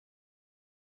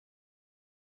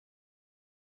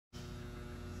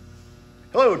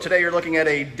Hello, today you're looking at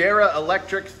a Darrah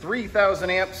electric 3000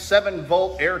 amp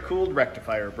 7-volt air-cooled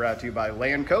rectifier brought to you by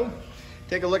Lanco.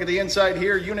 Take a look at the inside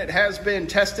here. Unit has been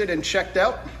tested and checked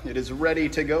out. It is ready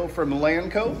to go from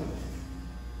Lanco.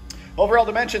 Overall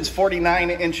dimensions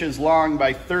 49 inches long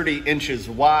by 30 inches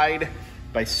wide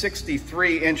by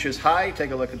 63 inches high.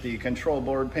 Take a look at the control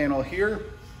board panel here.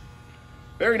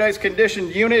 Very nice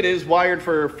conditioned unit. Is wired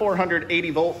for 480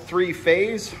 volt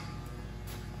 3-phase.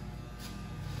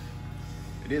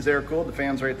 It is air cooled, the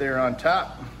fan's right there on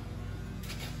top.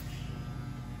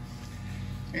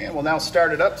 And we'll now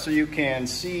start it up so you can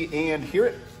see and hear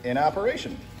it in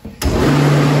operation. Look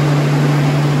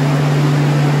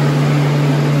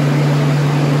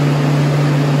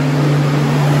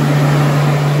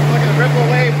at the ripple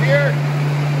wave here.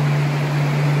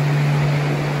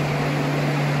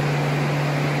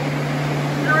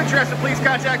 If you're interested, please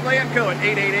contact Lanco at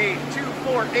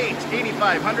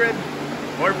 888-248-8500.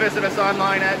 Or visit us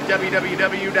online at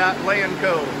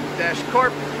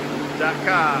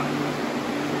www.lanco-corp.com.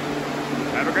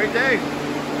 Have a great day.